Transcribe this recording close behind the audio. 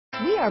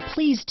We are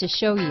pleased to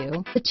show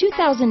you the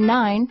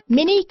 2009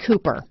 Mini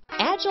Cooper.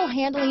 Agile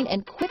handling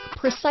and quick,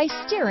 precise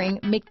steering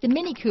make the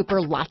Mini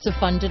Cooper lots of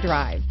fun to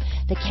drive.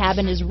 The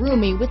cabin is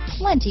roomy with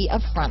plenty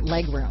of front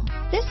legroom.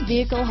 This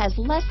vehicle has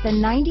less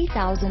than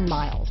 90,000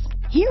 miles.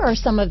 Here are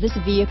some of this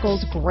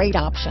vehicle's great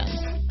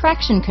options: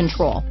 traction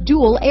control,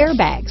 dual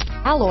airbags,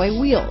 alloy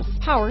wheels,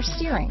 power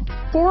steering,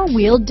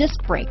 four-wheel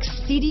disc brakes,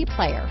 CD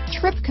player,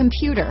 trip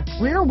computer,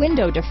 rear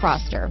window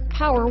defroster,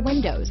 power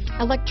windows,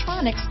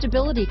 electronic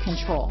stability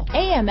control,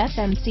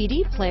 AM/FM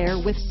CD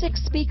player with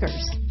 6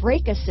 speakers,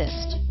 brake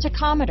assist,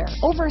 tachometer,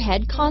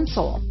 overhead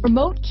console,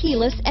 remote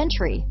keyless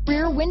entry,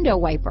 rear window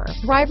wiper,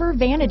 driver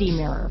vanity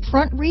mirror,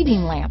 front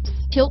reading lamps,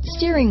 tilt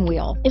steering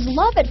wheel. Is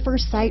love at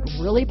first sight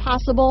really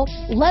possible?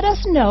 Let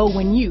us know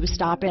when you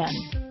stop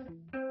in.